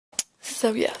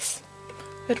So yes,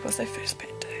 it was a face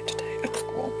paint day today at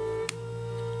school.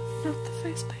 Not the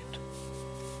face paint.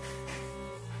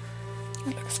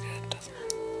 It looks good, doesn't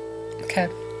it? Okay.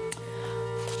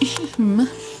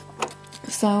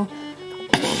 So,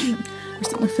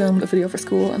 recently filmed a video for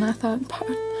school and I thought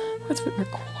parts of it were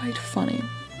quite funny.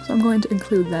 So I'm going to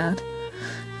include that.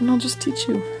 And I'll just teach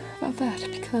you about that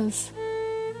because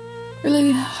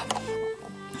really,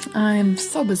 I'm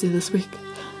so busy this week.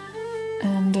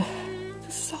 And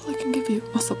this is all I can give you.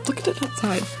 Also, look at it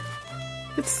outside.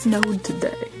 It snowed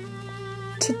today.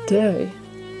 Today.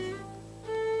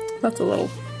 That's a little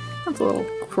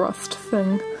crust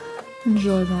thing.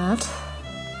 Enjoy that.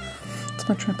 It's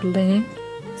my trampoline.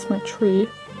 It's my tree.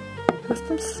 Here's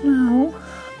some snow.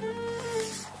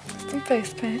 Some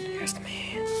face paint. Here's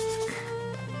me.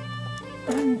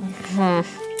 I'm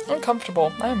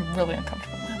uncomfortable. I am really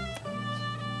uncomfortable now.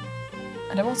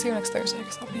 And I won't see you next Thursday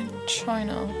because I'll be in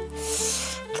China.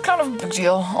 It's kind of a big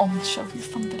deal. I'll show you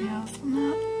some videos from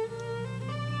that.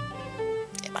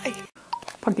 Yeah, bye.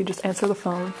 Punky, just answer the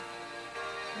phone.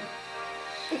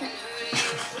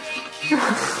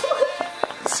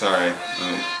 Sorry.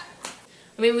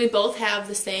 I mean, we both have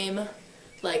the same,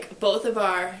 like, both of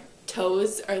our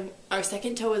toes, our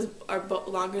second toe are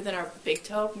longer than our big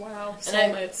toe. Wow,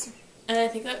 soulmates. And I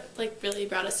think that, like, really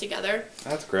brought us together.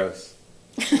 That's gross.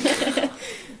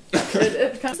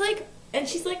 It's kind of like, and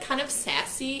she's, like, kind of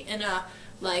sassy in a,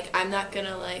 like, I'm not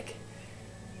gonna, like,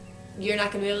 you're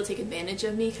not gonna be able to take advantage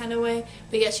of me kind of way.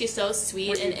 But yet she's so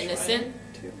sweet and innocent.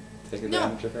 Take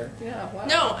advantage of her? Yeah, wow.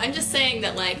 No, I'm just saying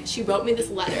that, like, she wrote me this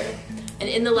letter, and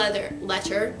in the letter,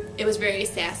 it was very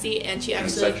sassy, and she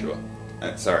actually... And sexual.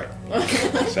 Sorry.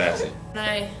 Sassy.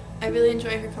 And I really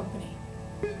enjoy her company.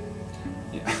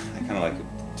 Yeah, I kind of like it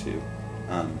too.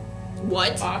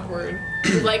 What? Awkward.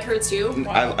 You like her too?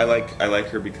 I like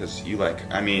her because you like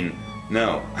her. I mean,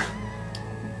 no.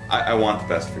 I want the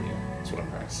best for you. That's what I'm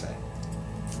trying to say. Okay.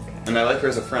 And I like her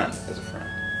as a friend. As a friend.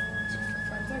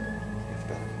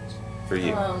 For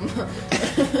you.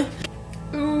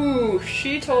 Ooh,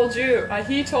 she told you.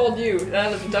 He told you.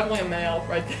 That is definitely a male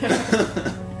right there.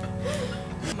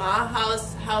 Ma,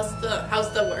 how's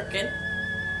the working?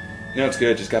 You know, it's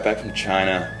good. Just got back from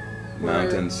China.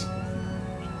 Mountains.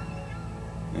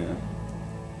 Yeah.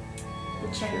 The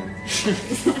China.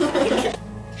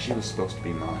 She was supposed to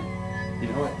be mine. You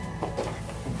know what?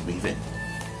 Leave it.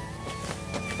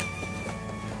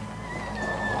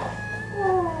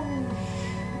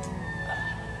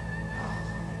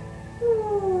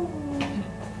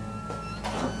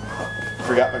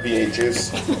 Forgot my V8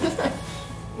 juice.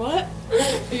 What?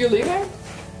 Are you leaving?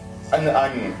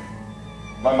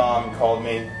 My mom called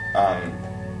me.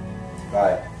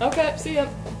 Bye. Okay, see ya.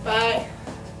 Bye.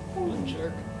 What a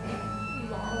jerk.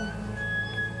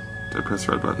 Did I press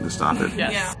the red button to stop it?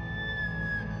 Yes. Yeah.